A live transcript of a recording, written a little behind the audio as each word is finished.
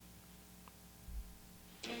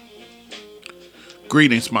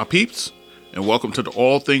Greetings, my peeps, and welcome to the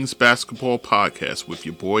All Things Basketball Podcast with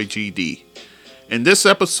your boy GD. In this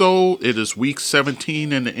episode, it is week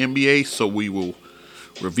 17 in the NBA, so we will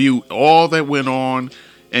review all that went on,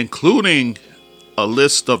 including a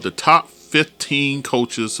list of the top 15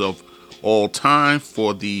 coaches of all time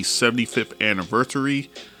for the 75th anniversary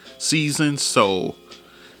season. So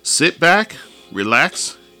sit back,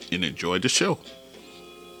 relax, and enjoy the show.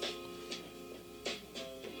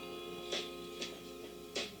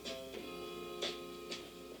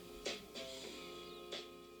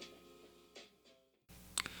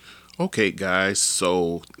 Okay, guys,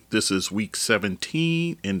 so this is week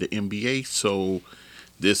 17 in the NBA, so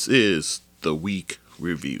this is the week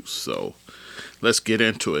review. So let's get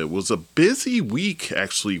into it. It was a busy week,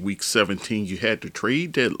 actually, week 17. You had the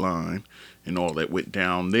trade deadline and all that went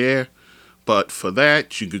down there. But for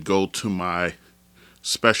that, you could go to my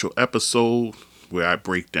special episode where I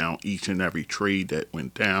break down each and every trade that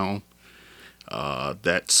went down.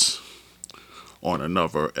 That's on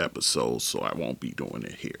another episode, so I won't be doing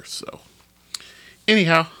it here. So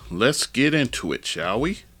anyhow, let's get into it, shall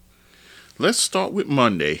we? Let's start with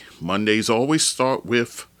Monday. Mondays always start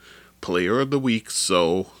with Player of the Week.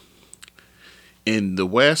 So in the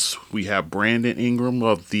West, we have Brandon Ingram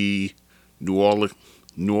of the New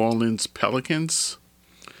Orleans Pelicans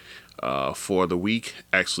for the week.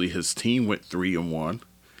 Actually, his team went 3-1.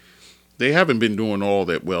 They haven't been doing all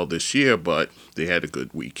that well this year, but they had a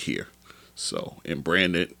good week here. So, and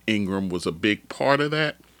Brandon Ingram was a big part of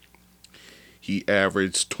that. He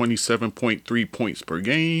averaged 27.3 points per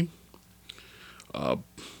game,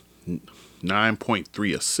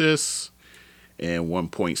 9.3 assists, and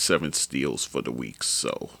 1.7 steals for the week.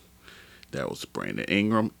 So, that was Brandon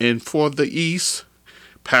Ingram. And for the East,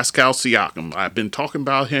 Pascal Siakam. I've been talking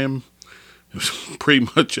about him pretty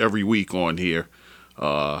much every week on here,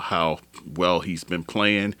 how well he's been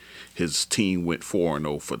playing. His team went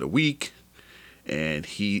 4-0 for the week. And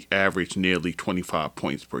he averaged nearly 25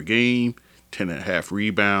 points per game, 10.5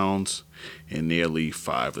 rebounds, and nearly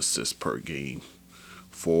 5 assists per game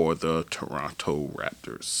for the Toronto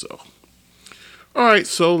Raptors. So, all right,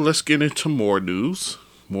 so let's get into more news,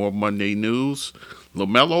 more Monday news.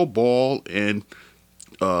 LaMelo Ball and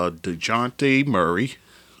Dejounte Murray,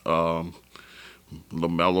 LaMelo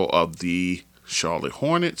of the Charlotte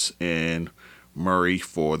Hornets and Murray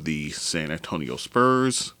for the San Antonio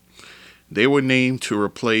Spurs. They were named to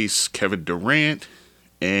replace Kevin Durant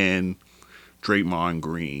and Draymond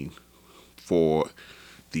Green for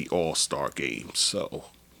the All-Star game. So,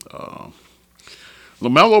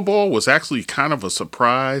 LaMelo Ball was actually kind of a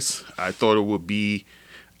surprise. I thought it would be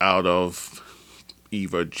out of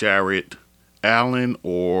either Jarrett Allen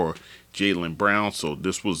or Jaylen Brown. So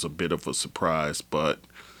this was a bit of a surprise, but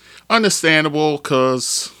understandable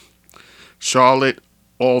because Charlotte,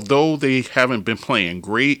 although they haven't been playing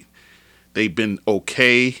great, they've been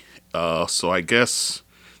okay, so I guess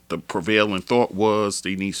the prevailing thought was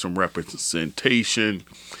they need some representation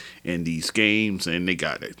in these games, and they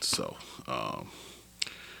got it. So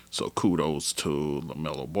kudos to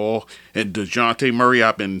LaMelo Ball. And Dejounte Murray,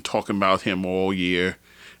 I've been talking about him all year,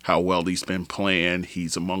 how well he's been playing.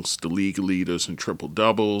 He's amongst the league leaders in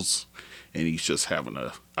triple-doubles, and he's just having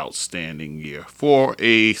an outstanding year for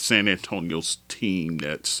a San Antonio team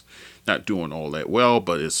that's not doing all that well,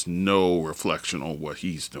 but it's no reflection on what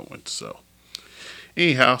he's doing. So,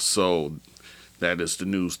 anyhow, so that is the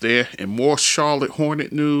news there. And more Charlotte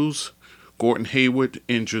Hornet news. Gordon Hayward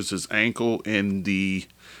injures his ankle in the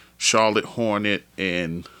Charlotte Hornet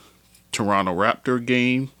and Toronto Raptor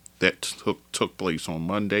game that took place on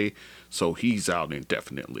Monday. So he's out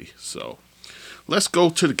indefinitely. So let's go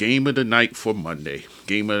to the game of the night for Monday.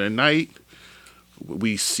 Game of the night,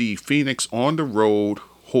 we see Phoenix on the road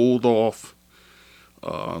hold off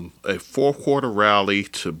a fourth-quarter rally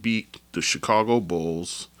to beat the Chicago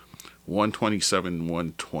Bulls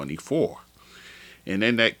 127-124. And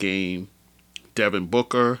in that game, Devin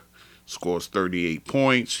Booker scores 38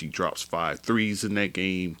 points. He drops 5 threes in that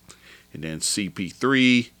game. And then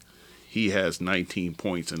CP3, he has 19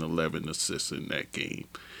 points and 11 assists in that game.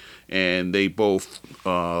 And they both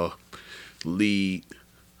lead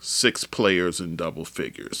 6 players in double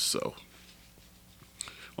figures. So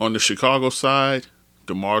on the Chicago side,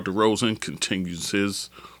 DeMar DeRozan continues his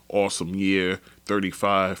awesome year,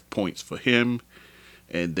 35 points for him.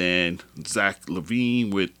 And then Zach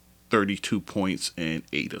LaVine with 32 points and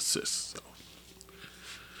 8 assists. So,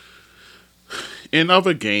 in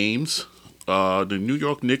other games, the New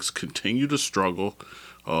York Knicks continue to struggle.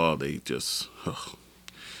 It's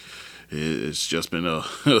just been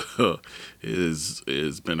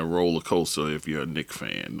it's been a roller coaster if you're a Knicks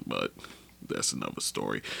fan, but that's another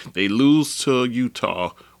story. They lose to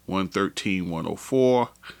Utah 113-104.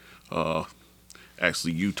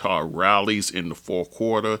 Actually, Utah rallies in the fourth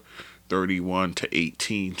quarter,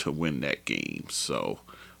 31-18 to win that game. So,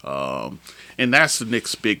 and that's the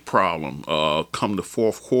Knicks' big problem. Come the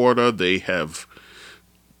fourth quarter, they have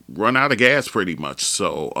run out of gas pretty much.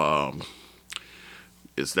 So,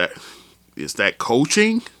 is that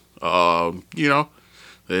coaching?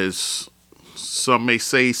 There's some may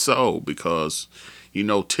say so because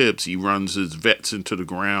Tibbs, he runs his vets into the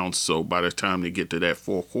ground. So by the time they get to that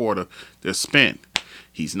fourth quarter, they're spent.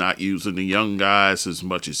 He's not using the young guys as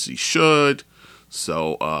much as he should.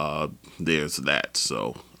 So there's that.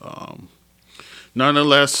 So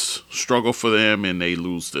nonetheless, struggle for them, and they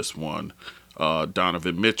lose this one.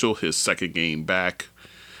 Donovan Mitchell, his second game back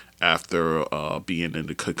after being in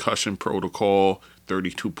the concussion protocol,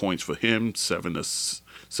 32 points for him, 7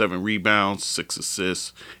 rebounds, 6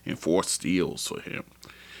 assists, and 4 steals for him.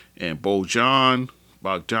 And Bojan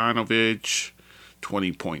Bogdanovic,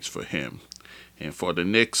 20 points for him. And for the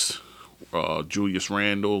Knicks, Julius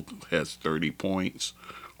Randle has 30 points,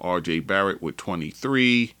 R.J. Barrett with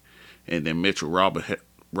 23, and then Mitchell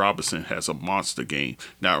Robinson has a monster game.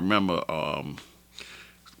 Now remember,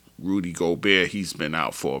 Rudy Gobert, he's been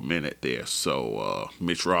out for a minute there, so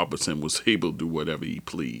Mitch Robinson was able to do whatever he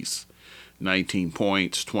pleased. 19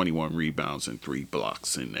 points, 21 rebounds, and 3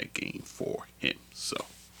 blocks in that game for him. So,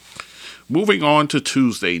 moving on to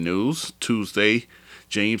Tuesday news. Tuesday,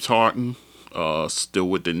 James Harden, still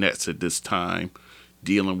with the Nets at this time,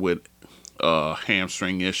 dealing with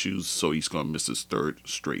hamstring issues, so he's going to miss his third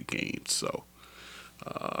straight game. So,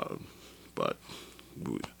 but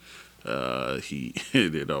he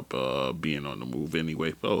ended up being on the move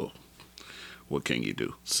anyway. Oh, what can you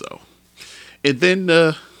do? So, and then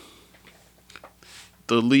the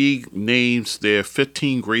league names their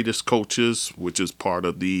 15 greatest coaches, which is part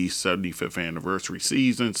of the 75th anniversary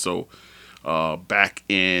season. So, back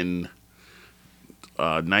in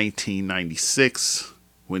 1996,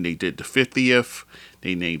 when they did the 50th,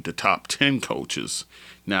 they named the top 10 coaches.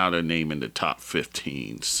 Now they're naming the top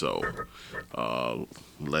 15. So,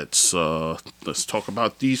 let's talk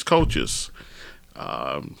about these coaches.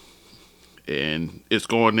 And it's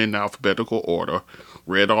going in alphabetical order.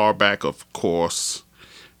 Red Auerbach, of course,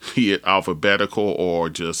 be it alphabetical or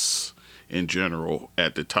just in general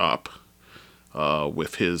at the top,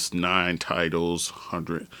 with his 9 titles,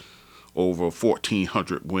 over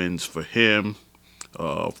 1,400 wins for him.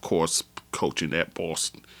 Of course, coaching at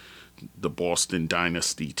the Boston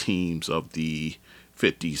Dynasty teams of the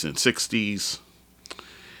 50s and 60s.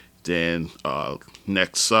 Then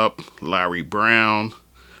next up, Larry Brown.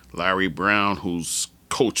 Larry Brown, who's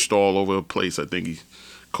coached all over the place. I think he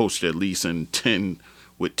coached at least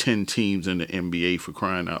with 10 teams in the NBA, for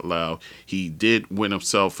crying out loud. He did win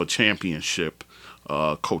himself a championship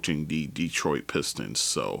coaching the Detroit Pistons.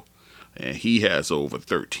 So, and he has over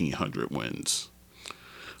 1,300 wins.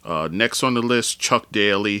 Next on the list, Chuck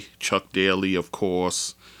Daly. Chuck Daly, of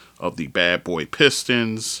course, of the Bad Boy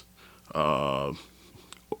Pistons. Over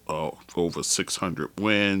 600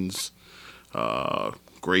 wins.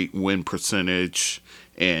 Great win percentage.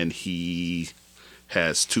 And he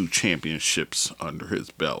has 2 championships under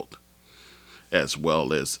his belt, as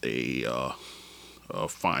well as a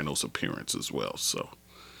finals appearance as well. So,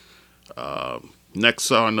 next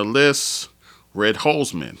on the list, Red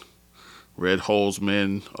Holzman. Red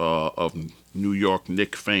Holzman of New York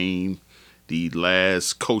Knicks fame, the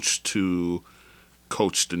last coach to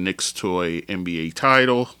coach the Knicks to a NBA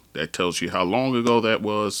title. That tells you how long ago that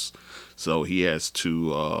was. So he has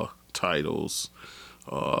 2 titles,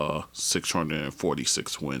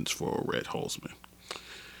 646 wins for Red Holzman.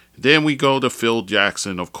 Then we go to Phil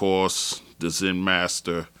Jackson, of course, the Zen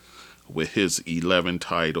Master, with his 11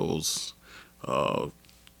 titles,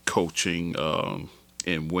 coaching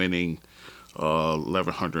and winning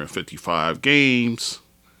 1,155 games.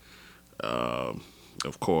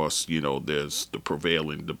 Of course, there's the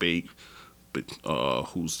prevailing debate, but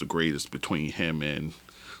who's the greatest between him and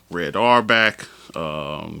Red Auerbach.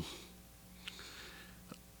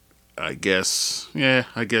 I guess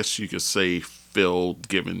you could say Phil,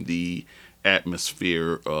 given the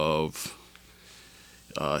atmosphere of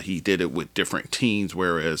he did it with different teams,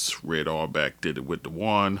 whereas Red Auerbach did it with the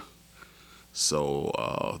one.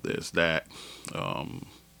 So there's that.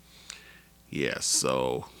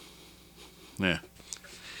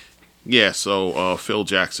 So Phil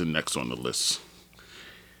Jackson next on the list.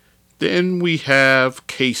 Then we have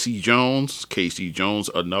Casey Jones. Casey Jones,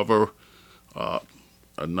 another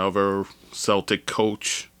Celtic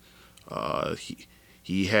coach.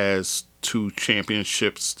 He has 2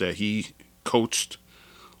 championships that he coached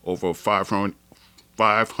over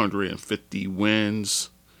 550 wins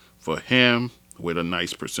for him, with a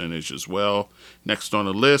nice percentage as well. Next on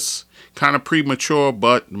the list, kind of premature,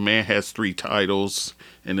 but the man has 3 titles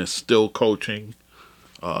and is still coaching.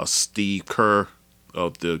 Steve Kerr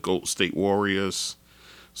of the Golden State Warriors.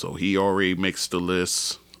 So he already makes the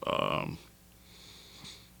list.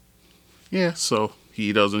 So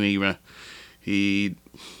he doesn't have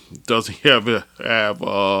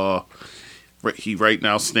he right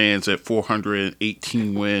now stands at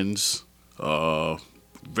 418 wins.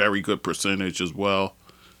 Very good percentage as well.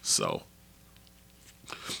 So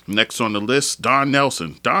next on the list, Don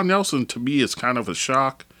Nelson. Don Nelson to me is kind of a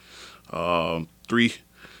shock.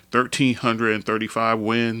 1,335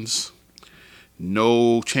 wins,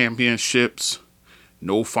 no championships,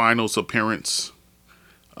 no finals appearance.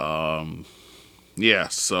 Bit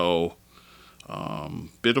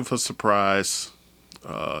of a surprise.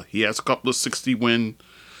 He has a couple of 60-win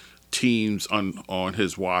teams on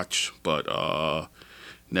his watch, but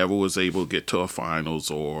never was able to get to a finals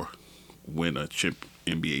or win a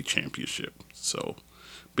NBA championship. So,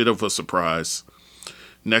 bit of a surprise.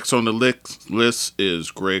 Next on the list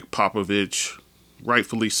is Gregg Popovich.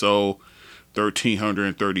 Rightfully so,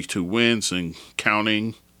 1,332 wins and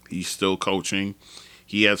counting. He's still coaching.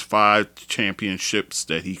 He has 5 championships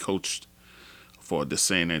that he coached for the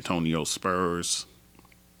San Antonio Spurs.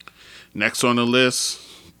 Next on the list,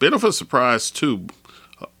 bit of a surprise too,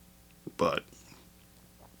 but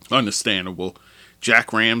understandable.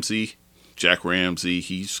 Jack Ramsay.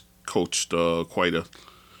 He's coached quite a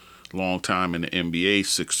long time in the NBA.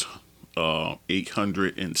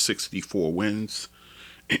 864 wins.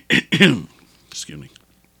 Excuse me.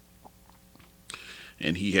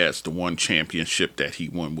 And he has the one championship that he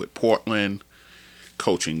won with Portland,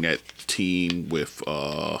 coaching that team with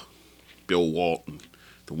Bill Walton,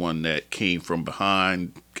 the one that came from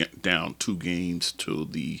behind, down 2 games to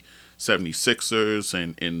the 76ers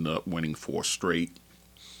and ended up winning 4 straight.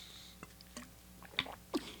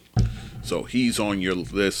 So he's on your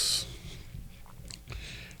list.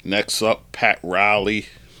 Next up, Pat Riley.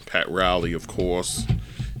 Pat Riley, of course,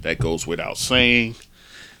 that goes without saying.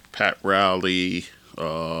 Pat Riley,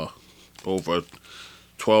 over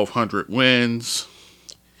 1,200 wins.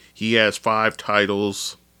 He has 5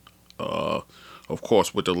 titles, of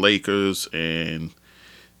course, with the Lakers, and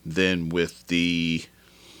then with the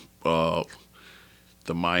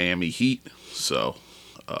Miami Heat. So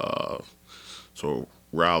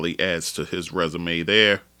Riley adds to his resume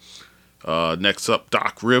there. Next up,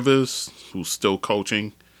 Doc Rivers, who's still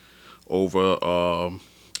coaching. Over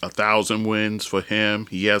 1,000 wins for him.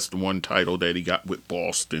 He has the one title that he got with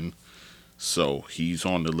Boston, so he's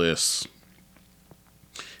on the list.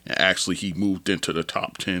 And actually, he moved into the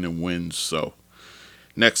top 10 in wins. So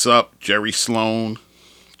next up, Jerry Sloan.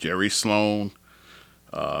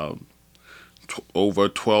 Over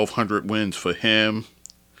 1,200 wins for him.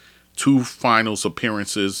 2 finals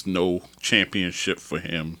appearances, no championship for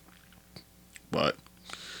him. But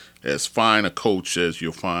as fine a coach as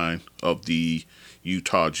you'll find of the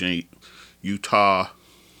Utah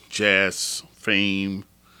Jazz fame.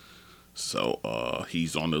 So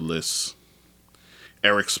he's on the list.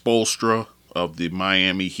 Erik Spoelstra of the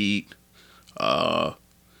Miami Heat.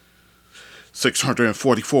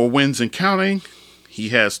 644 wins and counting. He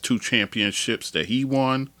has 2 championships that he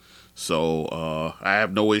won. So I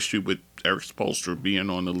have no issue with Erik Spoelstra being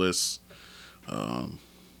on the list.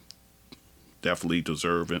 Definitely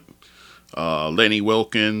deserve it. Lenny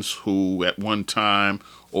Wilkens, who at one time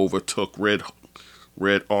overtook Red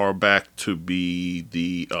Auerbach to be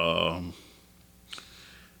the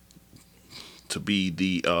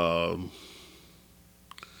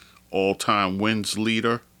all-time wins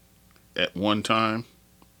leader at one time.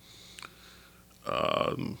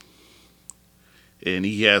 And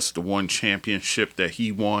he has the one championship that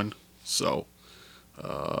he won. So,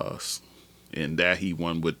 in that he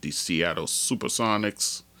won with the Seattle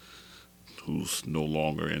Supersonics, who's no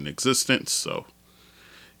longer in existence. So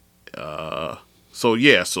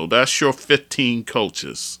that's your 15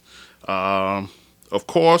 coaches. Of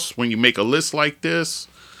course, when you make a list like this,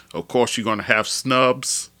 of course you're going to have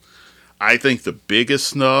snubs. I think the biggest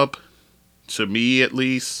snub, to me at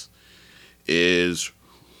least, is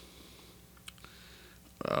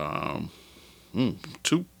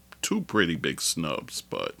two pretty big snubs,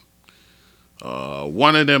 but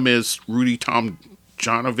one of them is Rudy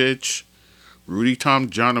Tomjanovich. Rudy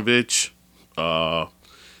Tomjanovich,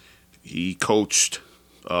 he coached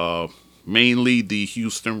mainly the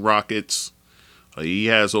Houston Rockets. He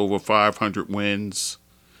has over 500 wins.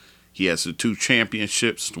 He has the 2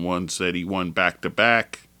 championships, the ones that he won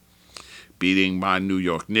back-to-back. beating my New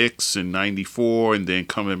York Knicks in '94, and then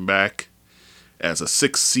coming back as a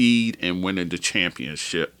 6th seed and winning the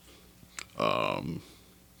championship,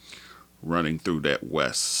 running through that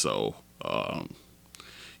West. So, so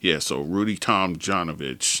Rudy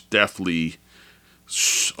Tomjanovich, definitely,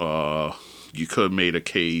 you could have made a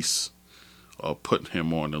case of putting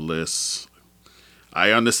him on the list.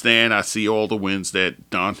 I understand, I see all the wins that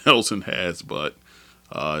Don Nelson has, but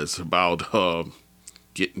it's about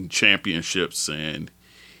getting championships, and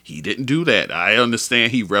he didn't do that. I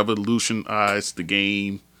understand he revolutionized the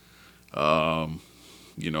game,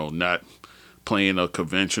 not playing a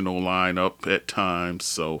conventional lineup at times.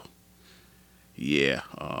 So, yeah.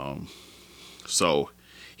 So,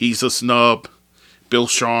 he's a snub. Bill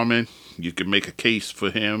Sharman, you can make a case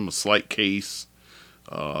for him, a slight case.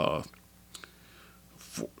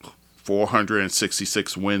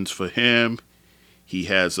 466 wins for him. He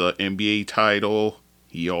has an NBA title.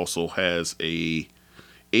 He also has a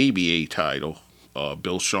ABA title,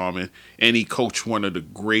 Bill Sharman, and he coached one of the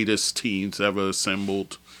greatest teams ever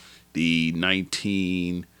assembled, the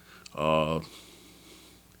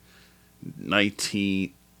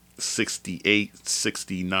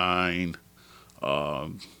 1968-69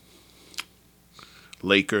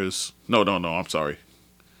 Lakers. No, I'm sorry.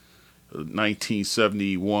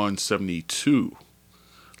 1971-72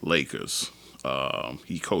 Lakers.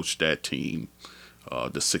 He coached that team,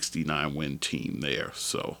 the 69-win team there.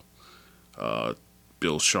 So,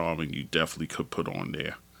 Bill Sharman, you definitely could put on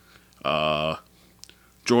there.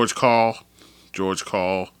 George Karl,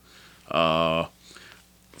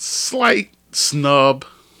 slight snub,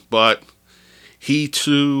 but he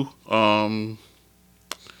too,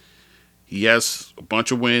 he has a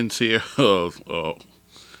bunch of wins here,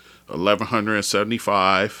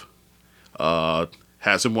 1,175.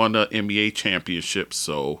 Hasn't won the NBA championship,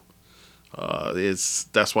 so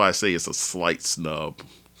that's why I say it's a slight snub.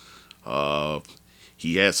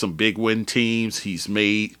 He had some big win teams. He's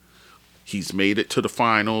made it to the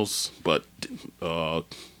finals, but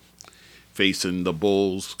facing the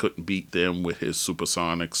Bulls, couldn't beat them with his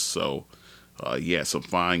Supersonics. So he had some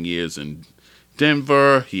fine years in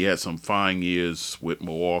Denver. He had some fine years with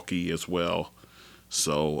Milwaukee as well.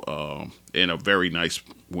 So, and a very nice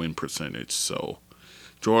win percentage. So,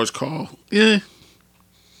 George Karl, I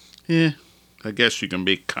guess you can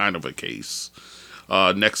make kind of a case.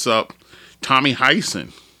 Next up, Tommy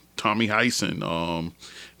Heinsohn.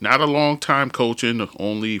 Not a long time coaching,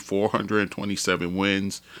 only 427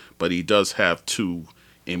 wins, but he does have 2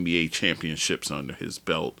 NBA championships under his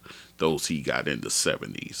belt. Those he got in the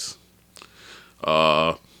 70s.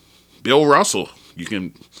 Bill Russell, you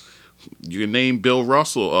can name Bill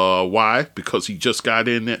Russell. Why? Because he just got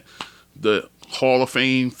in the Hall of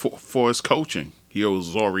Fame for his coaching. He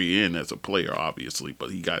was already in as a player, obviously, but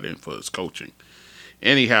he got in for his coaching.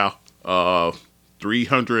 Anyhow,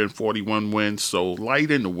 341 wins, so light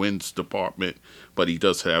in the wins department, but he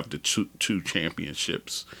does have the two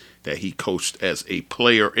championships that he coached as a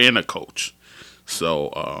player and a coach. So,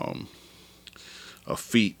 a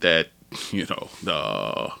feat that,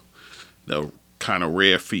 the kind of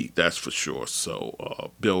rare feat, that's for sure.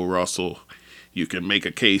 So, Bill Russell, you can make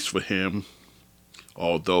a case for him,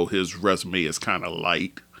 although his resume is kind of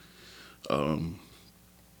light.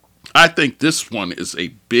 I think this one is a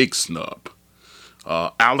big snub.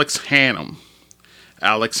 Alex Hannum,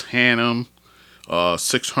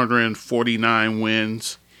 649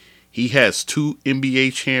 wins. He has 2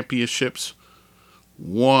 NBA championships,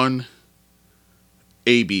 1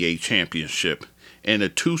 ABA championship. And the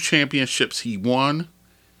 2 championships he won,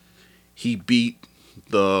 he beat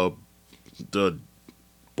the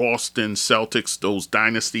Boston Celtics, those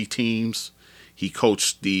dynasty teams. He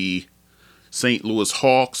coached the St. Louis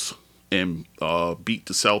Hawks and beat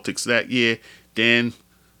the Celtics that year. Then,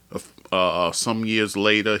 some years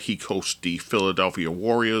later, he coached the Philadelphia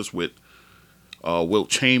Warriors with Wilt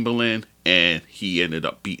Chamberlain, and he ended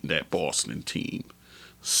up beating that Boston team.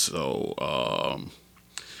 So,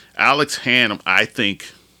 Alex Hannum, I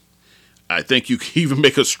think you can even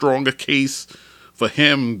make a stronger case for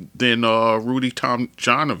him than Rudy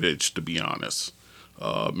Tomjanovich, to be honest,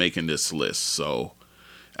 making this list. So,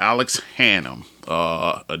 Alex Hannum,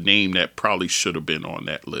 a name that probably should have been on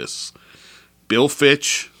that list. Bill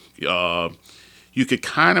Fitch, you could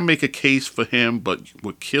kind of make a case for him, but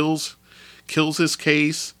what kills his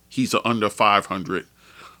case, he's an under 500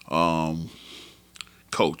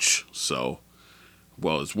 coach. So,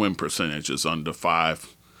 his win percentage is under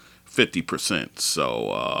 50%.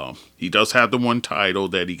 So, he does have the one title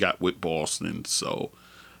that he got with Boston. So,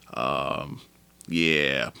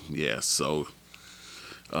 So,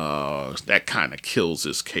 that kind of kills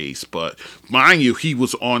his case. But mind you, he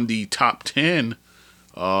was on the top 10.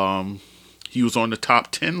 He was on the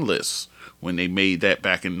top 10 list when they made that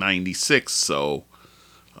back in '96. So,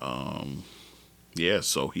 yeah,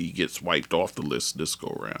 so he gets wiped off the list this go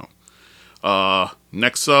around.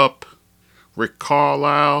 Next up, Rick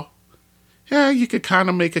Carlisle. Yeah, you could kind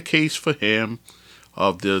of make a case for him.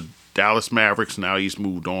 Of the Dallas Mavericks, now he's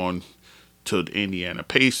moved on to the Indiana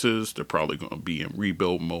Pacers. They're probably going to be in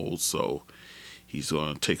rebuild mode, so he's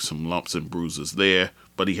going to take some lumps and bruises there.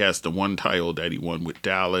 But he has the one title that he won with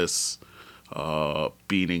Dallas,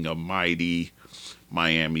 beating a mighty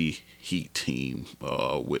Miami Heat team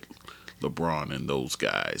with LeBron and those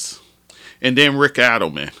guys. And then Rick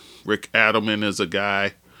Adelman. Rick Adelman is a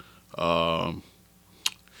guy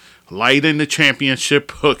light in the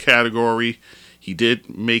championship category. He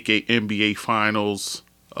did make a NBA Finals.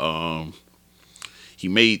 He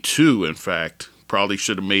made 2, in fact. Probably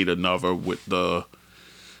should have made another with the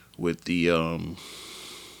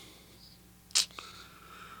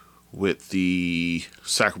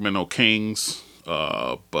Sacramento Kings,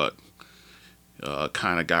 but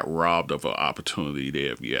kind of got robbed of an opportunity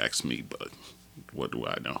there, if you ask me. But what do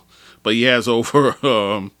I know? But he has over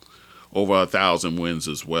 1,000 wins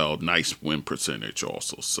as well. Nice win percentage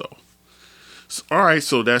also. So all right,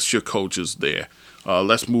 so that's your coaches there.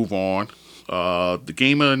 Let's move on. The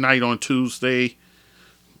game of the night on Tuesday,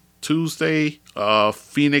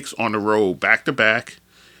 Phoenix on the road, back-to-back.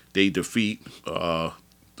 They defeat the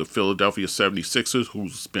Philadelphia 76ers,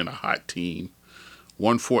 who's been a hot team,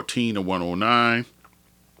 114-109.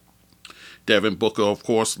 Devin Booker, of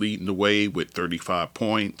course, leading the way with 35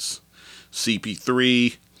 points.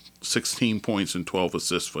 CP3, 16 points and 12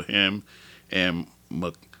 assists for him. And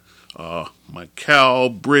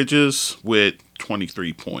Mikal Bridges with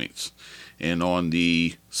 23 points. And on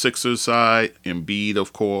the Sixers side, Embiid,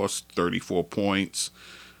 of course, 34 points,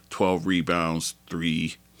 12 rebounds,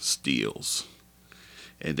 3 steals.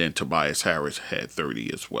 And then Tobias Harris had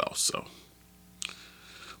 30 as well. So,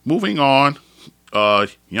 moving on,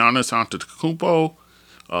 Giannis Antetokounmpo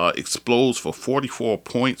explodes for 44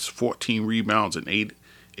 points, 14 rebounds, and 8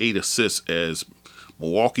 assists as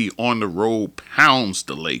Milwaukee on the road pounds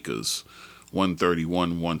the Lakers,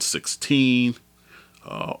 131-116.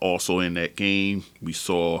 Also in that game, we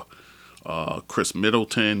saw Khris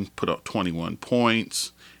Middleton put up 21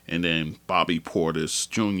 points, and then Bobby Portis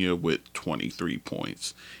Jr. with 23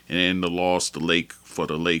 points. And in the loss for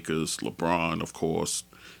the Lakers, LeBron, of course,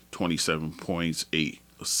 27 points, 8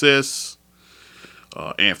 assists.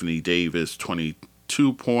 Anthony Davis,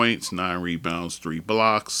 22 points, 9 rebounds, 3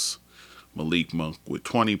 blocks. Malik Monk with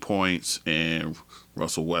 20 points, and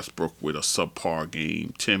Russell Westbrook with a subpar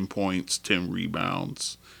game, 10 points, 10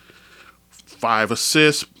 rebounds, 5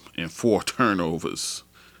 assists, and 4 turnovers.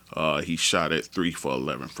 He shot at 3 for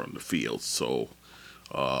 11 from the field. So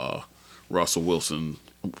Russell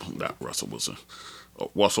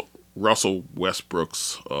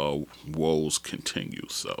Westbrook's woes continue.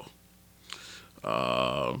 So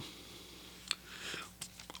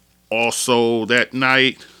also that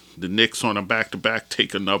night, the Knicks on a back-to-back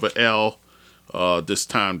take another L, this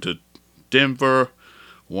time to Denver,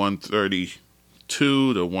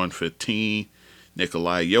 132-115.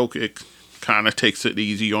 Nikola Jokic kind of takes it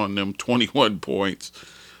easy on them, 21 points,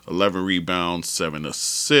 11 rebounds, 7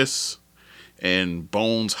 assists. And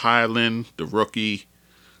Bones Highland, the rookie,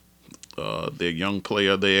 their young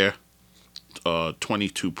player there,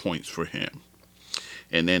 22 points for him.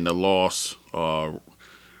 And then the loss,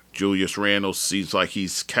 Julius Randle seems like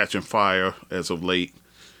he's catching fire as of late.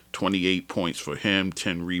 28 points for him,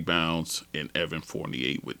 10 rebounds, and Evan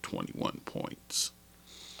Fournier with 21 points.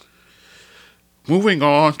 Moving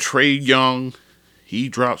on, Trae Young, he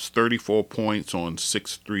drops 34 points on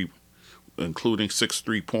 6-3, including 6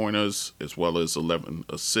 3-pointers, as well as 11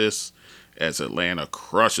 assists, as Atlanta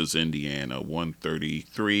crushes Indiana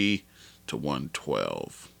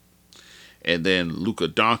 133-112. And then Luka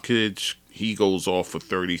Doncic, he goes off for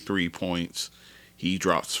 33 points. He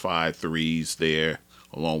drops 5 threes there,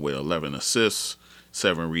 along with 11 assists,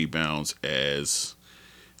 7 rebounds as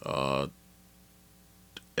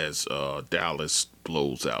Dallas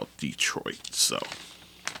blows out Detroit. So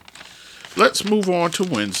let's move on to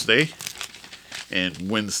Wednesday. And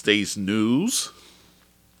Wednesday's news: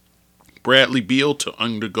 Bradley Beal to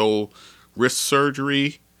undergo wrist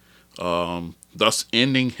surgery, thus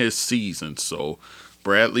ending his season. So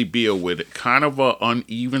Bradley Beal with kind of an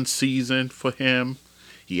uneven season for him.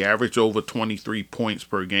 He averaged over 23 points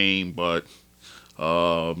per game, but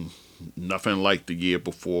nothing like the year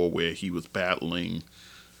before where he was battling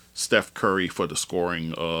Steph Curry for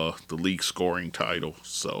the league scoring title.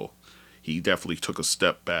 So he definitely took a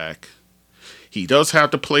step back. He does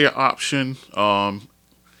have the player option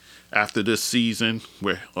after this season,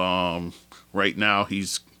 where right now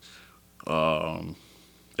he's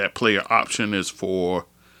that player option is for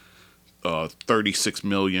 $36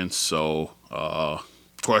 million. So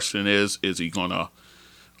question is he gonna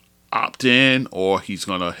opt in or he's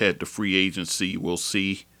gonna head to free agency? We'll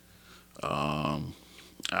see.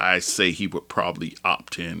 I say he would probably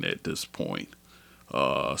opt in at this point,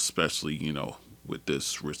 especially with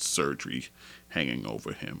this wrist surgery hanging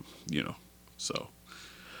over him. So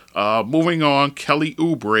moving on, Kelly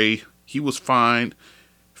Oubre, he was fined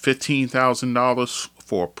 $15,000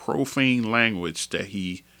 for profane language that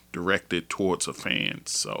he directed towards a fan.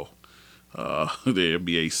 So the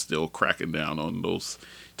NBA still cracking down on those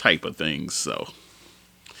type of things. So,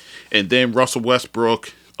 and then Russell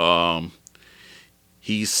Westbrook,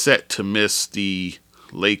 he's set to miss the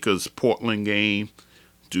Lakers Portland game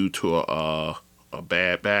due to a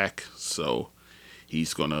bad back. So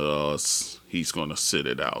he's gonna sit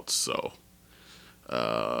it out. So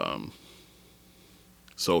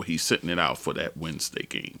he's sitting it out for that Wednesday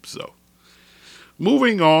game. So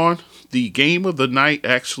moving on, the game of the night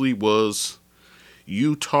actually was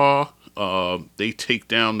Utah. They take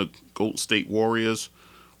down the Golden State Warriors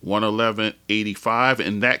 111-85,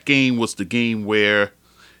 and that game was the game where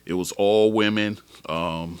it was all women.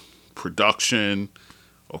 Production,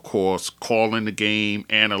 of course, calling the game,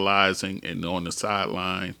 analyzing, and on the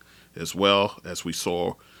sideline as well, as we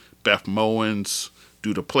saw Beth Mowins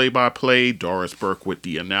do the play-by-play, Doris Burke with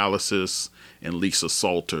the analysis, and Lisa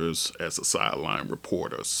Salters as a sideline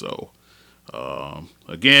reporter. So,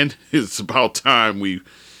 again, it's about time we,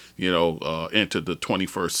 entered the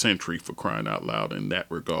 21st century, for crying out loud, in that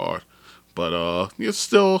regard. But it's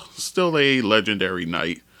still a legendary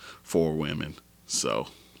night for women. So,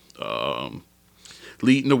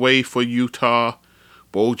 leading the way for Utah,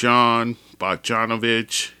 Bojan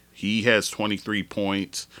Bogdanovic, he has 23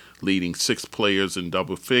 points, leading 6 players in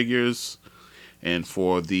double figures. And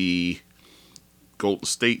for the Golden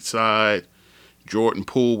State side, Jordan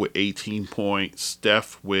Poole with 18 points,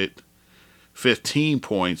 Steph with 15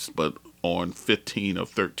 points, but on 15 of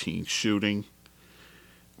 13 shooting.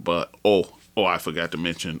 But I forgot to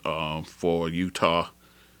mention for Utah,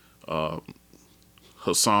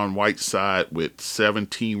 Hassan Whiteside with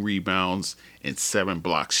 17 rebounds and 7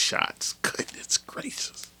 block shots. Goodness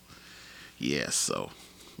gracious. Yeah, so,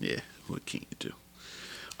 yeah, what can you do?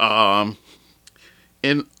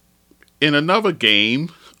 In another game,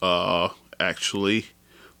 actually,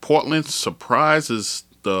 Portland surprises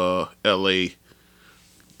the LA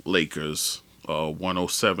Lakers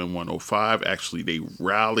 107-105. Actually, they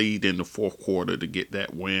rallied in the fourth quarter to get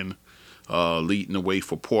that win, leading the way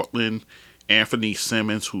for Portland. Anthony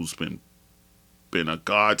Simmons, who's been a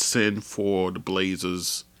godsend for the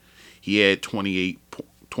Blazers, he had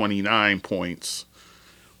 29 points,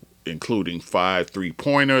 including 5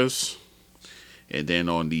 3-pointers. And then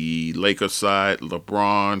on the Lakers side,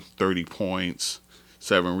 LeBron, 30 points,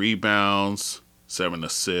 7 rebounds, 7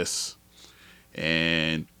 assists,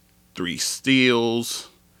 and 3 steals.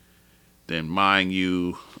 Then, mind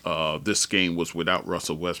you, this game was without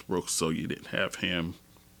Russell Westbrook, so you didn't have him.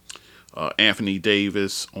 Anthony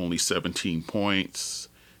Davis, only 17 points,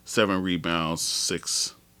 7 rebounds,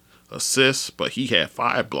 6 assists, but he had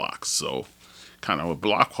 5 blocks, so kind of a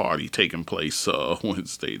block party taking place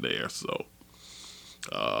Wednesday there. So,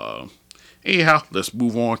 anyhow, let's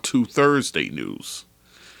move on to Thursday news.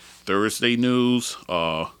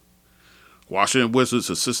 Washington Wizards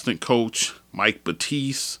assistant coach Mike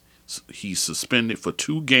Batiste, he's suspended for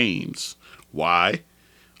 2 games. Why?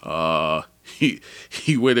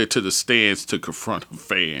 He went into the stands to confront a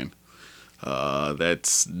fan.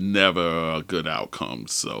 That's never a good outcome.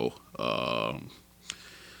 So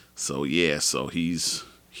he's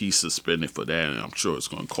suspended for that, and I'm sure it's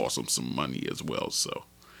going to cost him some money as well. So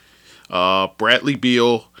Bradley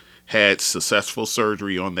Beal had successful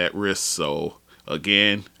surgery on that wrist, so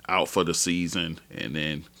again, out for the season. And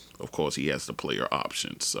then, of course, he has the player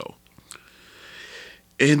option. So,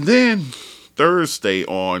 and then Thursday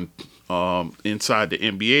on inside the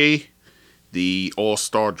NBA, the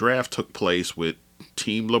All-Star Draft took place with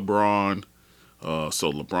Team LeBron.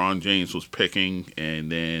 So LeBron James was picking, and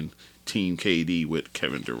then Team KD with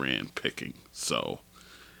Kevin Durant picking. So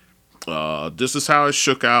this is how it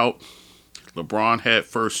shook out. LeBron had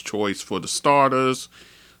first choice for the starters.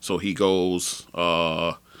 So he goes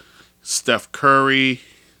Steph Curry.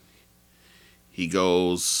 He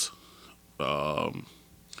goes Giannis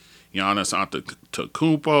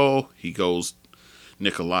Antetokounmpo. He goes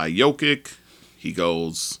Nikola Jokic. He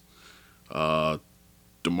goes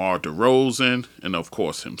DeMar DeRozan, and of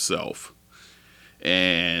course himself.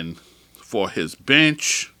 And for his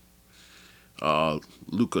bench,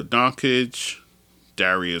 Luka Doncic,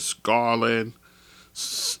 Darius Garland,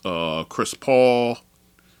 Chris Paul,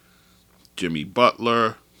 Jimmy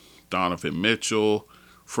Butler, Donovan Mitchell,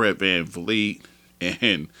 Fred VanVleet,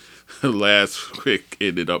 and the last pick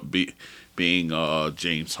ended up being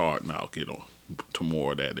James Harden. I'll get on to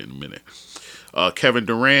more of that in a minute. Kevin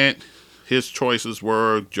Durant, his choices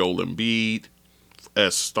were Joel Embiid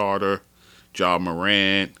as starter, Ja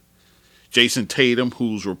Morant, Jayson Tatum,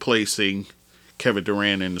 who's replacing Kevin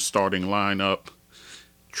Durant in the starting lineup,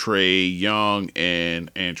 Trae Young, and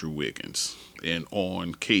Andrew Wiggins. And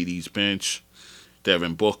on KD's bench,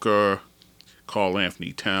 Devin Booker, Karl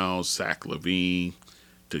Anthony Towns, Zach LaVine,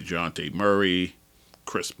 Dejounte Murray,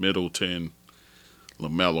 Khris Middleton,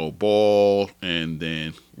 LaMelo Ball, and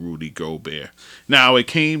then Rudy Gobert. Now it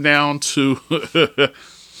came down to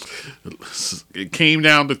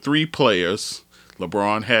 3 players.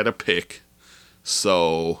 LeBron had a pick,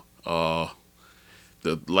 so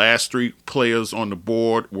the last 3 players on the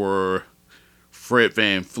board were Fred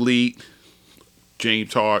VanVleet,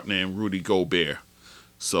 James Harden, and Rudy Gobert.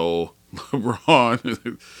 So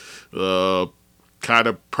LeBron kind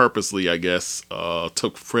of purposely, I guess,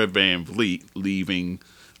 took Fred VanVleet, leaving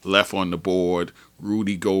left on the board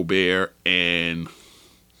Rudy Gobert and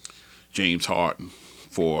James Harden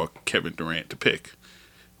for Kevin Durant to pick.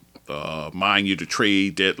 Mind you, the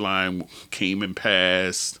trade deadline came and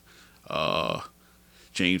passed.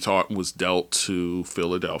 James Harden was dealt to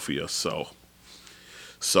Philadelphia.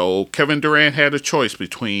 So Kevin Durant had a choice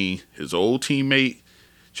between his old teammate,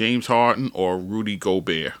 James Harden, or Rudy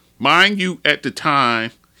Gobert. Mind you, at the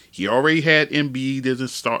time, he already had Embiid in the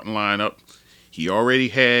starting lineup. He already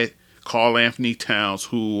had Karl Anthony Towns,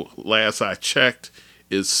 who, last I checked,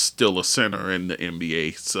 is still a center in the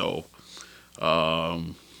NBA.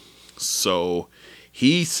 So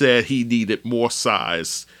he said he needed more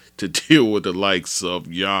size to deal with the likes of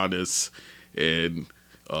Giannis and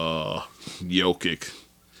Jokic.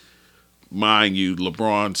 Mind you,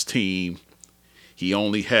 LeBron's team, he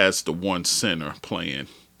only has the one center playing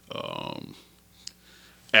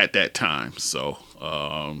at that time. So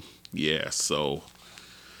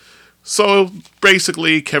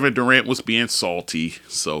basically Kevin Durant was being salty,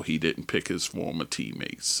 so he didn't pick his former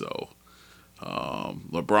teammates. So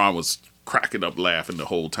LeBron was cracking up laughing the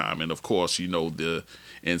whole time, and of course, the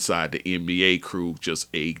inside the NBA crew just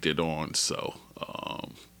egged it on, so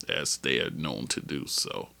as they are known to do.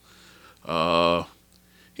 So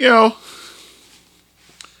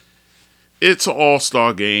it's an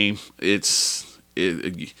all-star game. It's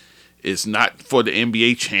not for the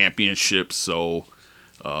NBA championship. So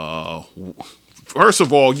first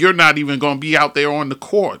of all, you're not even going to be out there on the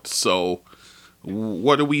court. So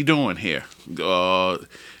what are we doing here?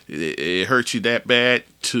 It hurts you that bad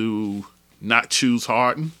to not choose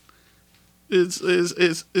Harden?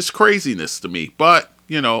 It's craziness to me. But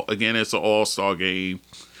again, it's an all-star game.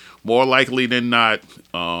 More likely than not,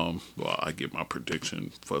 I get my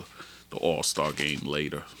prediction for the All-Star game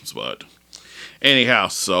later. But anyhow,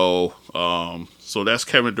 so that's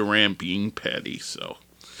Kevin Durant being petty. So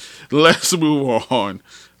let's move on.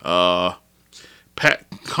 Pat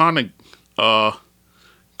Connaughton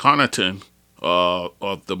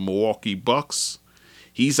of the Milwaukee Bucks,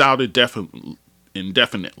 he's out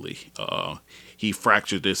indefinitely. He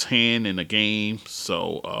fractured his hand in a game,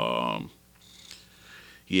 so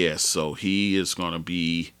so he is going to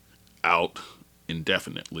be out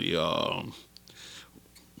indefinitely.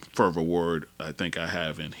 Further word I think I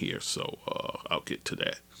have in here, so I'll get to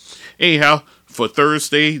that. Anyhow, for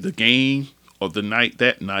Thursday, the game of the night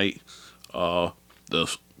that night, the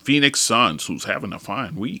Phoenix Suns, who's having a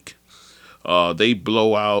fine week, they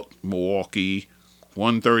blow out Milwaukee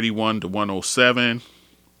 131-107.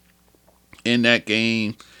 In that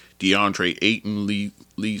game, DeAndre Ayton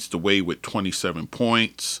leads the way with 27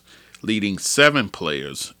 points, leading 7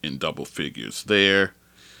 players in double figures there.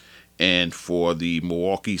 And for the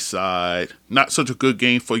Milwaukee side, not such a good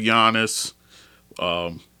game for Giannis.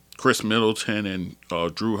 Khris Middleton and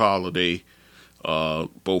Drew Holiday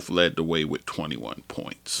both led the way with 21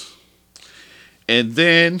 points. And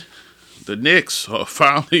then the Knicks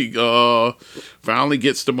finally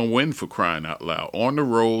gets them a win, for crying out loud. On the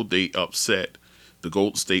road, they upset the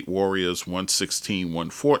Golden State Warriors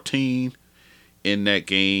 116-114. In that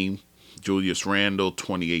game, Julius Randle,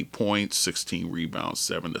 28 points, 16 rebounds,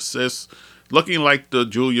 7 assists. Looking like the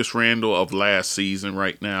Julius Randle of last season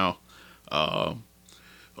right now.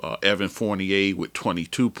 Evan Fournier with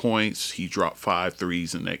 22 points. He dropped 5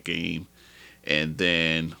 threes in that game. And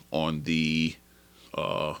then on the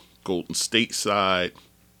Golden State side.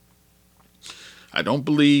 I don't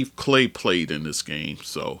believe Clay played in this game.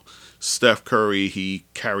 So Steph Curry, he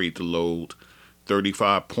carried the load.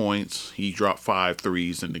 35 points. He dropped 5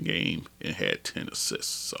 threes in the game and had 10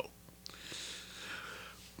 assists. So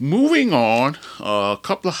moving on, a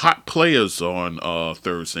couple of hot players on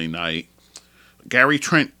Thursday night. Gary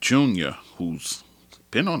Trent Jr., who's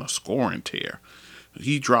been on a scoring tear.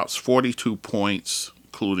 He drops 42 points,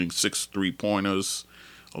 including 6 three-pointers,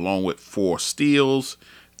 along with 4 steals,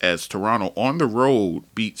 as Toronto on the road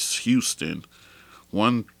beats Houston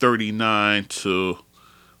 139 to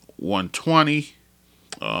 120.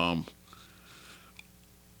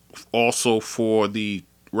 Also for the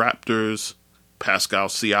Raptors, Pascal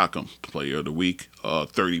Siakam, player of the week,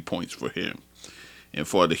 30 points for him. And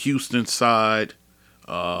for the Houston side,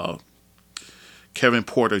 Kevin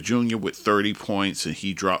Porter Jr. with 30 points, and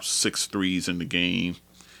he dropped 6 threes in the game,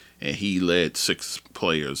 and he led 6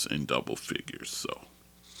 players in double figures. So,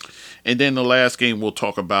 and then the last game we'll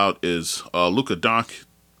talk about is Luka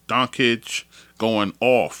Doncic going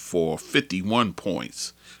off for 51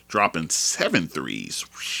 points, dropping 7 threes,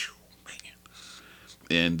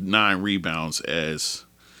 and 9 rebounds. As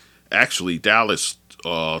actually Dallas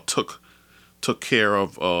took care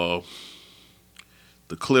of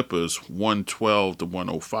the Clippers 112 to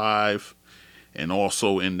 105, and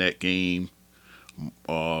also in that game,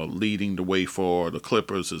 leading the way for the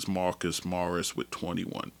Clippers is Marcus Morris with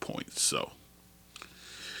 21 points. So,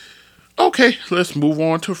 okay, let's move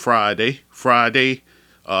on to Friday.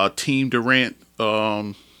 Team Durant,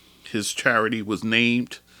 his charity was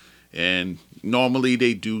named, and normally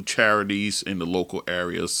they do charities in the local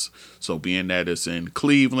areas. So being that it's in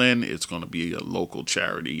Cleveland, it's going to be a local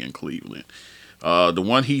charity in Cleveland. The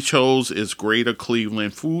one he chose is Greater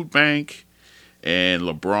Cleveland Food Bank, and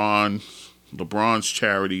LeBron's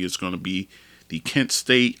charity is going to be the Kent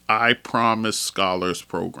State I Promise Scholars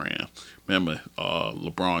Program. Remember,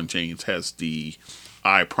 LeBron James has the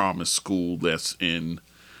I Promise school that's in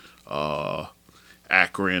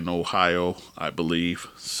Akron, Ohio, I believe.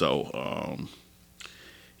 So,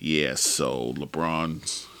 so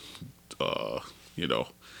LeBron's,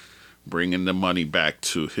 bringing the money back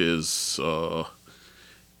to his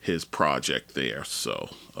project there. So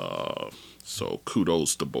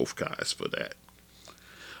kudos to both guys for that.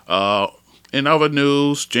 In other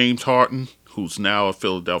news, James Harden, who's now a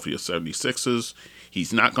Philadelphia 76ers,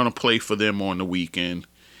 he's not going to play for them on the weekend.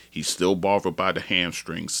 He's still bothered by the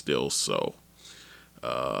hamstring still. So,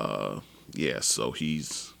 so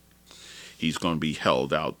he's going to be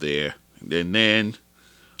held out there. And then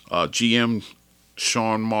GM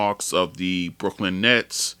Sean Marks of the Brooklyn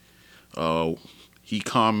Nets, he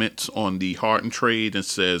comments on the Harden trade and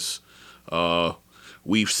says,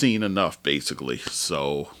 we've seen enough, basically.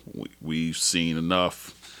 So we've seen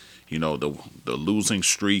enough, the losing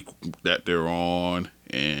streak that they're on,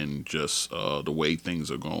 and just the way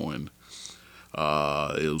things are going.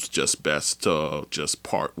 It was just best to just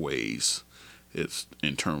part ways. It's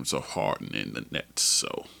in terms of Harden and the Nets.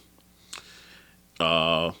 So,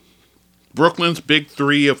 Brooklyn's big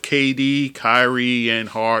three of KD, Kyrie, and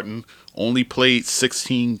Harden only played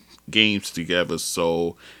 16 games together.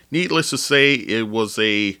 So, needless to say, it was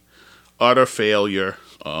a utter failure.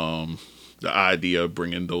 The idea of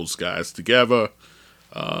bringing those guys together.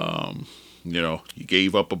 You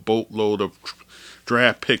gave up a boatload of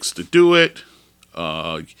draft picks to do it.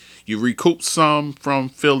 You recouped some from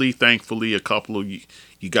Philly. Thankfully, a couple of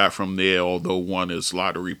you got from there, although one is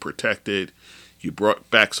lottery protected. You brought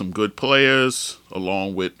back some good players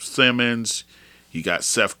along with Simmons. You got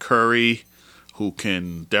Steph Curry, who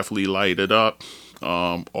can definitely light it up.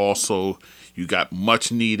 Also, you got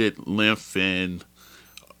much needed length in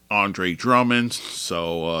Andre Drummond,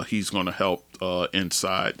 so he's going to help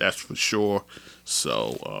inside, that's for sure.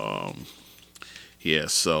 So, I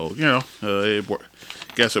guess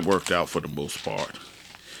it worked out for the most part.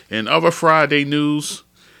 In other Friday news,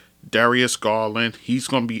 Darius Garland, he's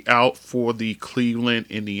going to be out for the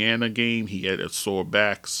Cleveland-Indiana game. He had a sore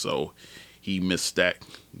back, so he missed that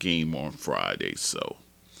game on Friday. So,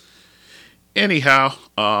 anyhow,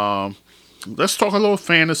 let's talk a little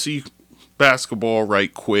fantasy basketball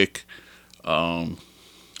right quick. In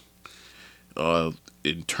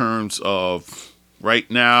terms of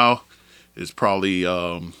right now, it's probably,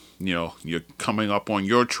 you're coming up on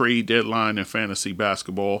your trade deadline in fantasy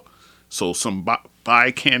basketball. So some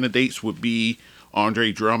buy candidates would be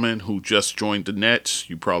Andre Drummond, who just joined the Nets.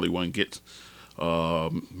 You probably want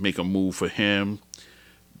to make a move for him.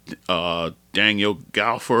 Daniel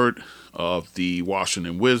Gafford of the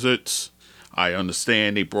Washington Wizards. I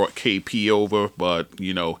understand they brought KP over, but,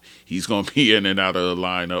 he's going to be in and out of the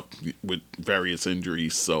lineup with various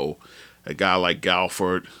injuries. So a guy like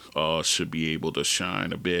Galford should be able to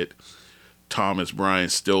shine a bit. Thomas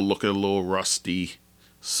Bryant still looking a little rusty.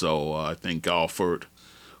 So I think Galford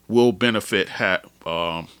will benefit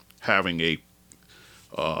having a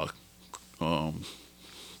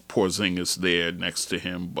Porzingis there next to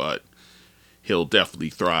him, but he'll definitely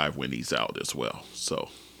thrive when he's out as well. So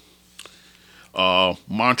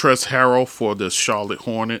Montrezl Harrell for the Charlotte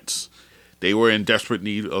Hornets. They were in desperate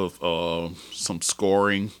need of some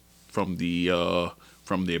scoring from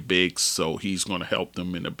their bigs, so he's going to help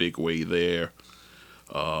them in a big way there.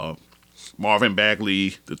 Marvin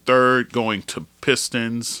Bagley III going to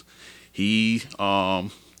Pistons. He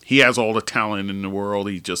has all the talent in the world.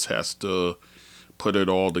 He just has to put it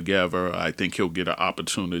all together. I think he'll get an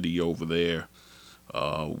opportunity over there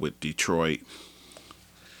with Detroit.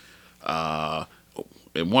 And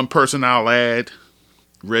one person I'll add,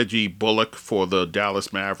 Reggie Bullock for the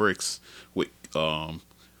Dallas Mavericks.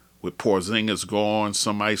 With Porzingis gone,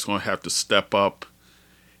 somebody's going to have to step up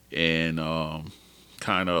and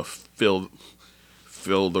kind of fill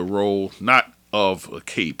the role, not of a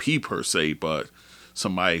KP per se, but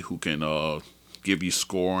somebody who can give you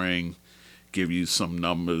scoring, give you some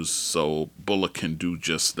numbers. So Bullock can do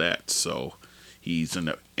just that. So he's in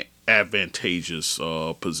an advantageous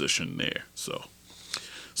position there. So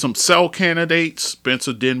some sell candidates: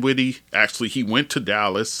 Spencer Dinwiddie. Actually, he went to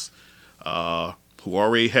Dallas, who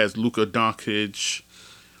already has Luka Doncic,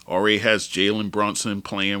 already has Jalen Brunson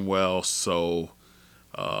playing well. So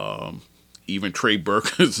even Trey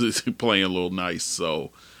Burkers is playing a little nice.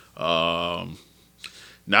 So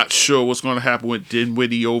not sure what's going to happen with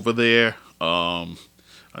Dinwiddie over there. A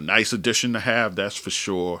nice addition to have, that's for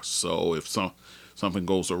sure. So if something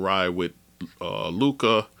goes awry with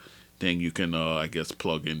Luka, then you can, I guess,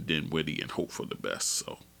 plug in Dinwiddie and hope for the best.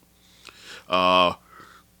 So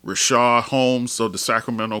Rashard Holmes of the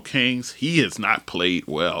Sacramento Kings, he has not played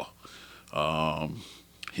well.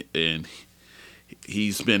 And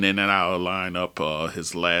he's been in and out of the lineup.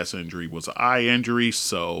 His last injury was an eye injury.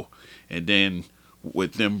 So, and then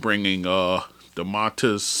with them bringing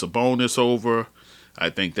Domantas Sabonis over, I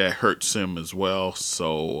think that hurts him as well.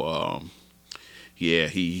 So, yeah,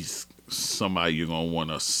 he's somebody you're going to want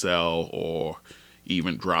to sell or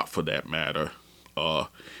even drop for that matter.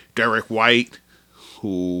 Derek White,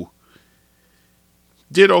 who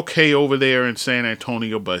did okay over there in San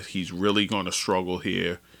Antonio, but he's really going to struggle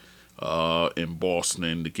here in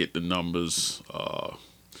Boston to get the numbers,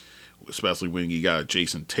 especially when you got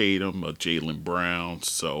Jayson Tatum or Jaylen Brown.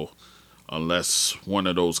 So unless one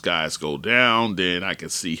of those guys go down, then I can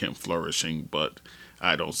see him flourishing, but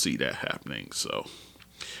I don't see that happening. So,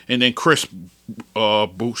 and then Chris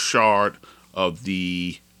Bouchard of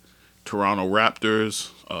the Toronto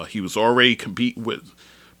Raptors. He was already competing with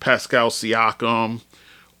Pascal Siakam,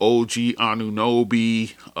 OG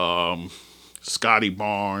Anunoby, Scotty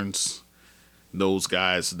Barnes, those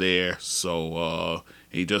guys there. So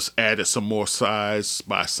he just added some more size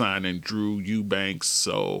by signing Drew Eubanks.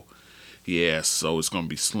 So yeah, so it's going to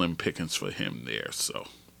be slim pickings for him there. So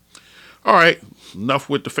all right, enough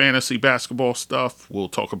with the fantasy basketball stuff. We'll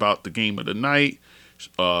talk about the game of the night.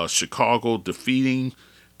 Chicago defeating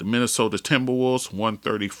the Minnesota Timberwolves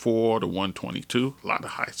 134-122. A lot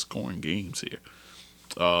of high scoring games here.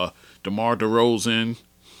 DeMar DeRozan,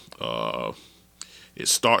 it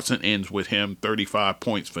starts and ends with him. 35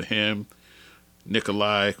 points for him.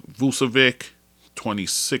 Nikola Vucevic,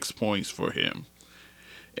 26 points for him.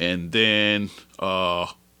 And then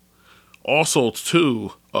also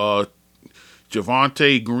too,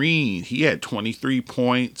 Javonte Green, he had 23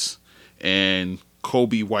 points, and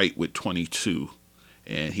Kobe White with 22,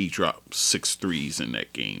 and he dropped 6 threes in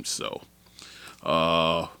that game. So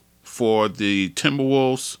for the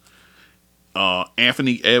Timberwolves,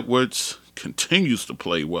 Anthony Edwards continues to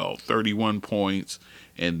play well, 31 points,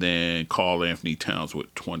 and then Karl Anthony Towns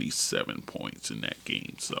with 27 points in that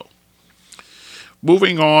game. So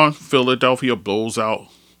moving on, Philadelphia blows out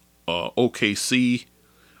OKC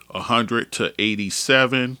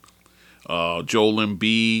 100-87. Joel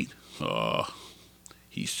Embiid,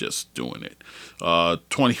 he's just doing it.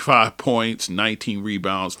 25 points, 19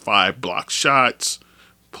 rebounds, 5 block shots,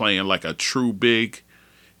 playing like a true big.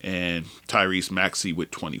 And Tyrese Maxey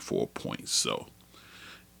with 24 points. So,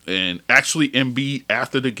 and actually Embiid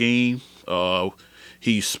after the game,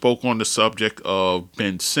 he spoke on the subject of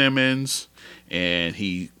Ben Simmons, and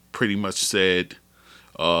he pretty much said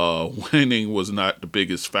winning was not the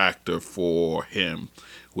biggest factor for him,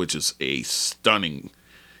 which is a stunning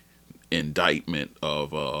indictment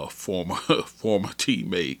of a former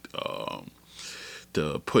teammate.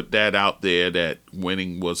 To put that out there that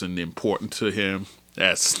winning wasn't important to him,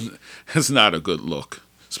 that's not a good look.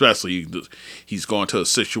 Especially he's going to a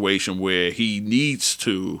situation where he needs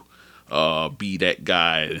to be that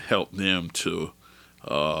guy and help them to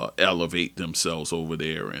elevate themselves over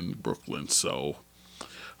there in Brooklyn. So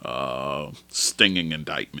stinging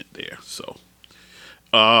indictment there. So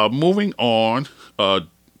moving on,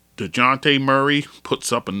 Dejounte Murray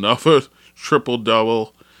puts up another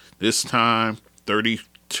triple-double. This time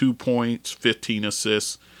 32 points, 15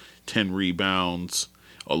 assists, 10 rebounds,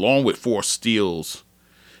 along with 4 steals,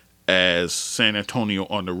 as San Antonio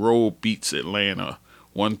on the road beats Atlanta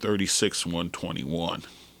 136-121.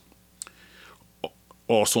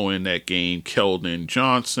 Also in that game, Keldon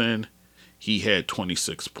Johnson, he had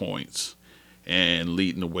 26 points. And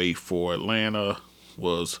leading the way for Atlanta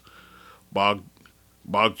was Bojan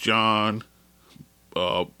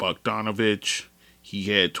Bogdanovic. He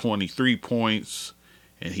had 23 points,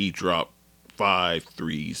 and he dropped 5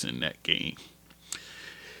 threes in that game.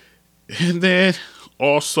 And then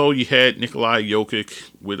also you had Nikola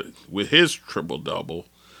Jokic with his triple-double.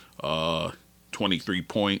 23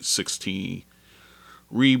 points, 16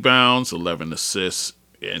 rebounds, 11 assists.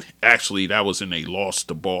 And actually, that was in a loss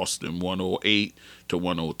to Boston,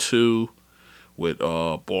 108-102, with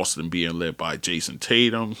Boston being led by Jayson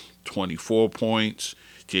Tatum, 24 points,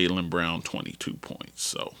 Jaylen Brown, 22 points.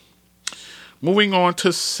 So, moving on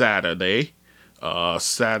to Saturday.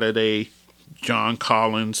 John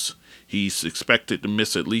Collins, he's expected to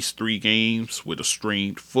miss at least 3 games with a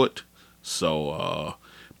strained foot. So,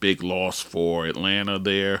 big loss for Atlanta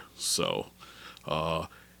there. So,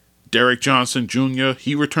 Derek Johnson Jr.,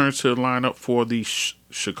 he returns to the lineup for the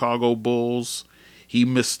Chicago Bulls. He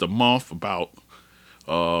missed a month, about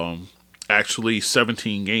actually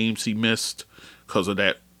 17 games he missed because of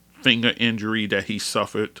that finger injury that he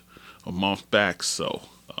suffered a month back. So,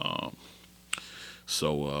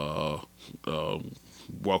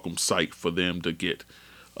 welcome sight for them to get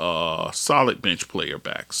a solid bench player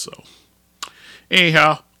back. So,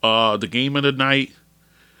 anyhow, the game of the night,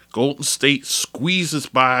 Golden State squeezes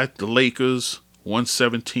by the Lakers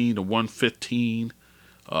 117-115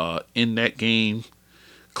 in that game.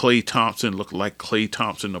 Klay Thompson looked like Klay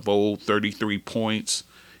Thompson of old, 33 points,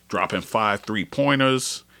 dropping 5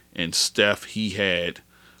 3-pointers. And Steph, he had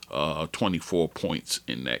 24 points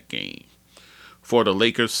in that game. For the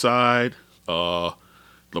Lakers side,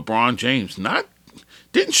 LeBron James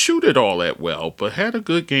didn't shoot it all that well, but had a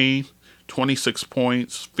good game. 26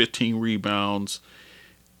 points, 15 rebounds,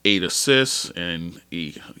 8 assists, and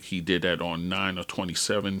he did that on 9 of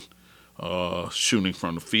 27 shooting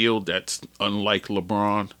from the field. That's unlike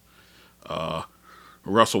LeBron.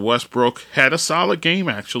 Russell Westbrook had a solid game,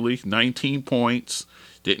 actually. 19 points.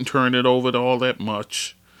 Didn't turn it over all that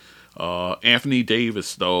much. Anthony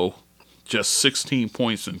Davis, though, just 16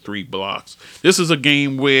 points and 3 blocks. This is a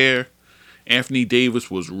game where Anthony Davis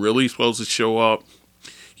was really supposed to show up.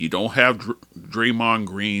 You don't have Draymond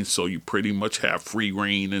Green, so you pretty much have free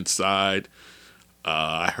reign inside.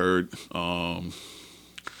 I heard from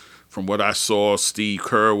what I saw, Steve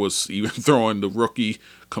Kerr was even throwing the rookie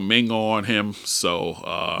Kuminga on him.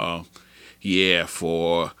 So,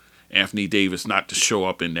 for Anthony Davis not to show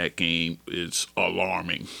up in that game is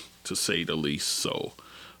alarming, to say the least. So,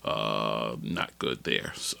 not good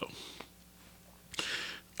there. So,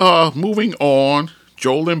 moving on,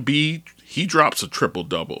 Joel Embiid, he drops a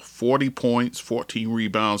triple-double, 40 points, 14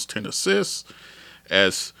 rebounds, 10 assists,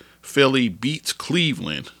 as Philly beats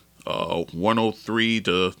Cleveland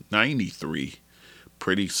 103-93.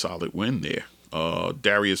 Pretty solid win there.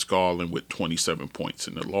 Darius Garland with 27 points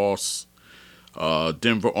in the loss.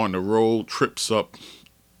 Denver on the road trips up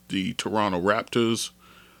the Toronto Raptors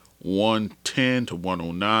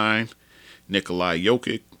 110-109. Nikola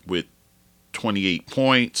Jokic with 28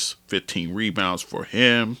 points, 15 rebounds for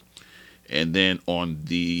him. And then on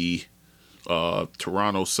the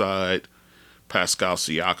Toronto side, Pascal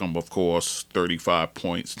Siakam, of course, 35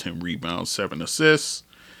 points, 10 rebounds, 7 assists.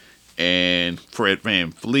 And Fred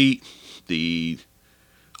VanVleet, the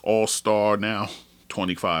all-star now,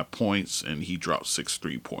 25 points, and he dropped 6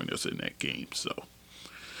 3-pointers in that game. So,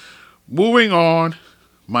 moving on,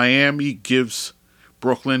 Miami gives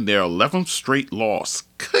Brooklyn their 11th straight loss.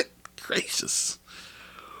 Good gracious.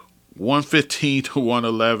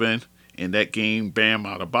 115-111. In that game, Bam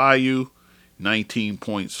Adebayo, 19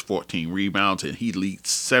 points, 14 rebounds, and he leads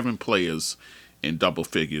 7 players in double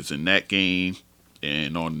figures in that game.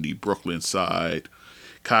 And on the Brooklyn side,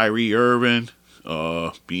 Kyrie Irving,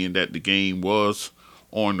 being that the game was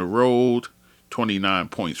on the road, 29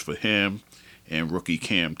 points for him. And rookie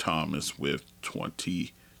Cam Thomas with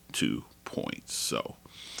 22 points. So,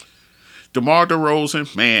 DeMar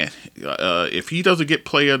DeRozan, man, if he doesn't get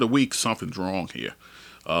player of the week, something's wrong here.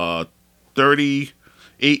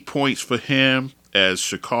 38 points for him as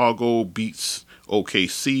Chicago beats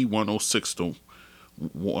OKC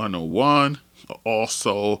 106-101.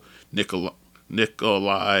 Also, Nikola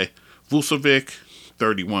Vucevic,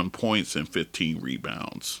 31 points and 15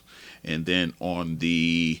 rebounds. And then on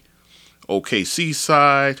the OKC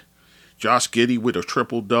side, Josh Giddey with a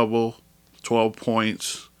triple-double, 12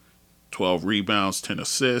 points, 12 rebounds, 10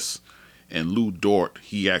 assists. And Lou Dort,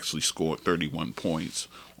 he actually scored 31 points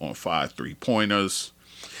on 5 3-pointers.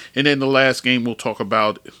 And then the last game we'll talk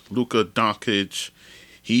about, Luka Doncic.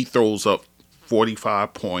 He throws up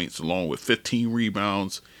 45 points along with 15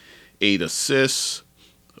 rebounds, 8 assists.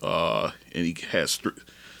 And he has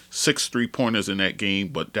 6 3-pointers in that game.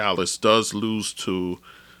 But Dallas does lose to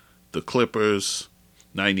the Clippers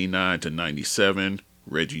 99-97.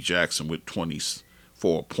 Reggie Jackson with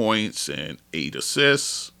 24 points and 8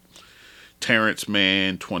 assists. Terrence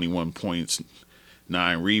Mann, 21 points,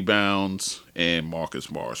 9 rebounds, and Marcus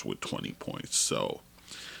Morris with 20 points. So,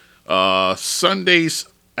 Sunday's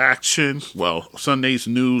action, Sunday's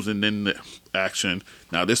news and then the action.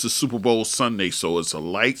 Now, this is Super Bowl Sunday, so it's a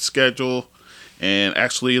light schedule and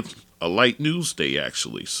actually a light news day,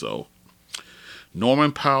 actually. So,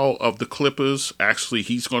 Norman Powell of the Clippers, actually,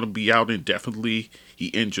 he's going to be out indefinitely. He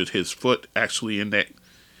injured his foot, actually, in that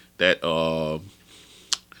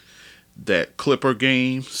Clipper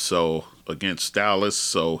game, so against Dallas.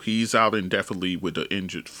 So he's out indefinitely with an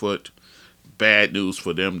injured foot. Bad news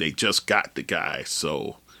for them. They just got the guy.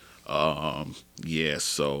 So,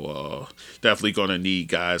 definitely going to need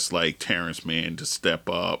guys like Terrence Mann to step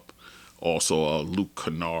up. Also, Luke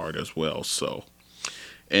Kennard as well. So,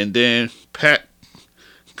 and then Pat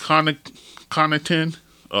Connaughton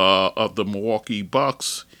of the Milwaukee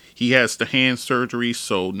Bucks. He has the hand surgery,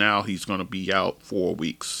 so now he's going to be out 4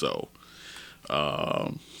 weeks. So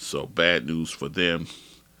bad news for them,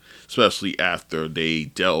 especially after they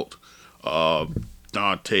dealt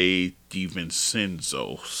Dante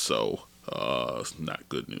DiVincenzo. So, not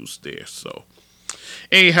good news there. So,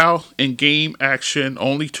 anyhow, in game action,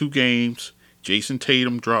 only 2 games. Jayson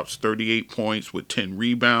Tatum drops 38 points with 10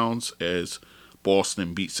 rebounds as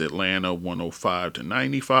Boston beats Atlanta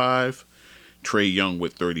 105-95. Trae Young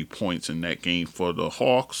with 30 points in that game for the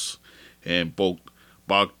Hawks. And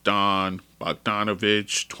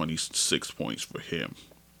Bogdanovic, 26 points for him.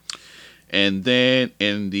 And then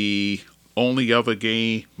in the only other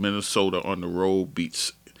game, Minnesota on the road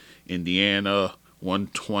beats Indiana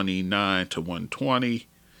 129-120.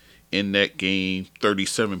 In that game,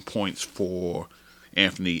 37 points for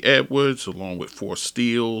Anthony Edwards, along with 4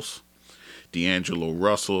 steals. D'Angelo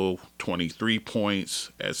Russell, 23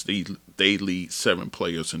 points, as they lead 7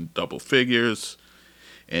 players in double figures.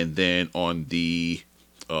 And then on the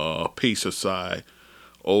Pacers side,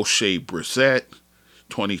 O'Shea Brissett,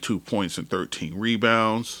 22 points and 13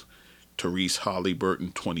 rebounds. Therese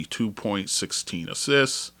Halliburton, 22 points, 16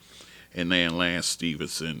 assists. And then Lance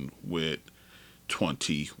Stevenson with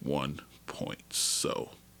 21 points. So,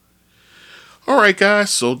 all right, guys.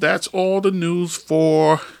 So that's all the news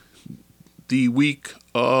for the week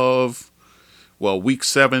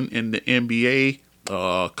 7 in the NBA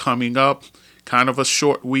coming up. Kind of a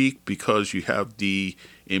short week because you have the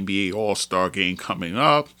NBA All-Star Game coming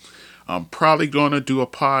up. I'm probably going to do a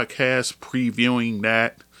podcast previewing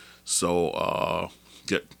that. So,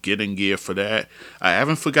 get in gear for that. I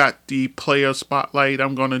haven't forgot the player spotlight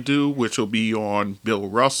I'm going to do, which will be on Bill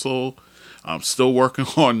Russell. I'm still working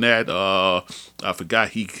on that. I forgot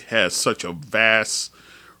he has such a vast,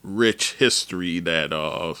 rich history that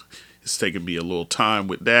it's taking me a little time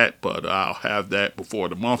with that, but I'll have that before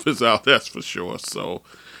the month is out, that's for sure. So,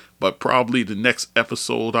 but probably the next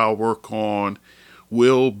episode I'll work on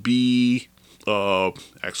will be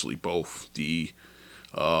actually both the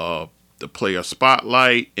player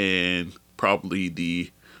spotlight and probably the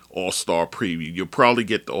All-Star preview. You'll probably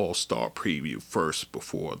get the All-Star preview first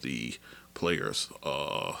before the players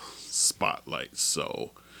spotlight. So,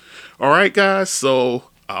 all right, guys. So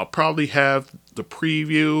I'll probably have the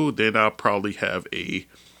preview, then I'll probably have a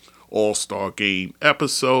All-Star Game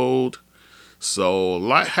episode. So, a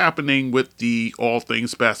lot happening with the All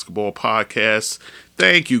Things Basketball podcast.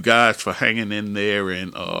 Thank you guys for hanging in there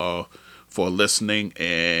and for listening,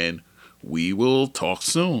 and we will talk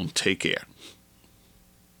soon. Take care.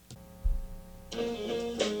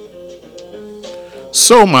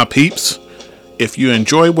 So, my peeps, if you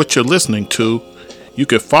enjoy what you're listening to, you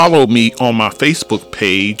can follow me on my Facebook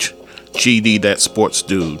page, GD That Sports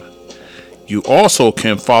Dude. You also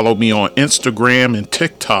can follow me on Instagram and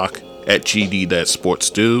TikTok at GD That Sports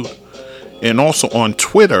Dude. And also on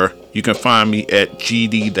Twitter, you can find me at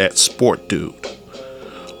GD That Sport Dude.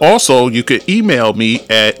 Also, you can email me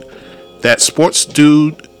at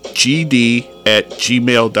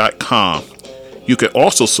thatsportsdudegd@gmail.com. You can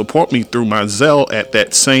also support me through my Zelle at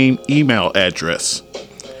that same email address.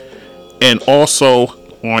 And also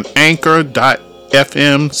on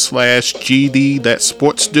anchor.fm/GD That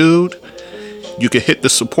Sports Dude. You can hit the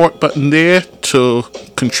support button there to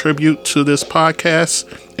contribute to this podcast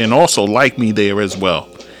and also like me there as well.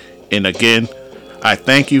 And again, I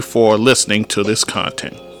thank you for listening to this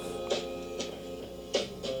content.